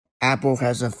Apple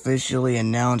has officially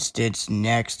announced its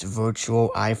next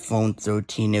virtual iPhone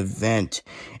 13 event.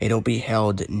 It'll be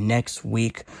held next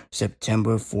week,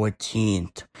 September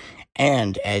 14th.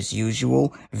 And as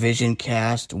usual,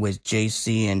 VisionCast with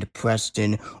JC and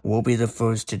Preston will be the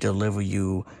first to deliver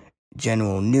you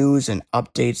general news and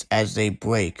updates as they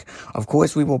break. Of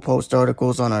course, we will post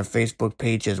articles on our Facebook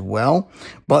page as well,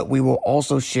 but we will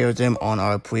also share them on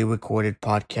our pre-recorded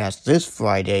podcast this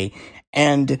Friday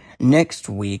and next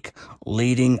week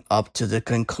leading up to the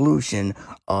conclusion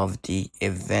of the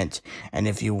event. And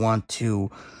if you want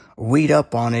to read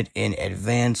up on it in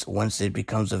advance once it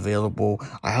becomes available,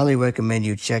 I highly recommend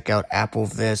you check out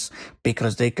AppleVis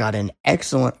because they got an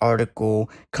excellent article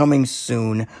coming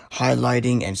soon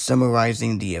highlighting and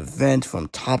summarizing the event from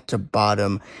top to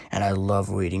bottom. And I love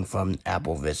reading from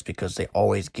AppleVis because they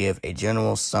always give a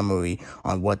general summary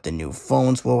on what the new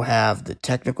phones will have, the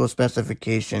technical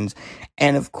specifications,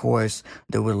 and of course,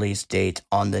 the release date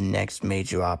on the next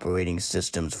major operating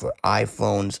systems for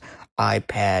iPhones,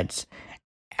 iPads,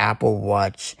 Apple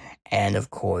Watch, and of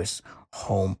course,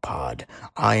 HomePod.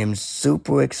 I am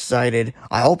super excited.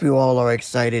 I hope you all are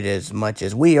excited as much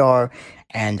as we are,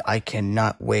 and I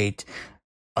cannot wait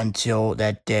until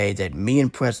that day that me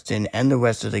and Preston and the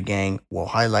rest of the gang will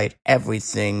highlight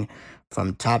everything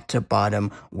from top to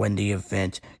bottom when the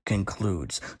event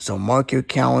concludes. So mark your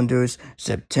calendars,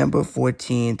 September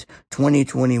 14th,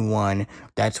 2021.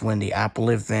 That's when the Apple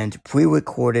event,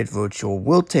 pre-recorded virtual,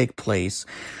 will take place,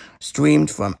 streamed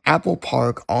from Apple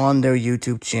Park on their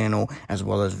YouTube channel as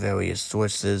well as various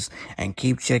sources, and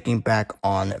keep checking back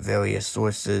on various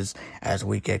sources as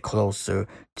we get closer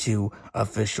to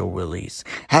official release.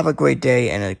 Have a great day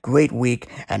and a great week,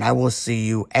 and I will see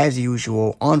you as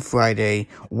usual on Friday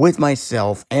with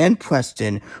myself and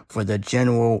Preston for the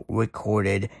general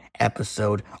recorded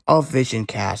episode of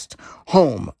VisionCast,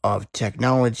 home of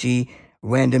technology,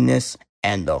 randomness,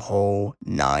 and the whole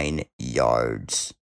 9 yards.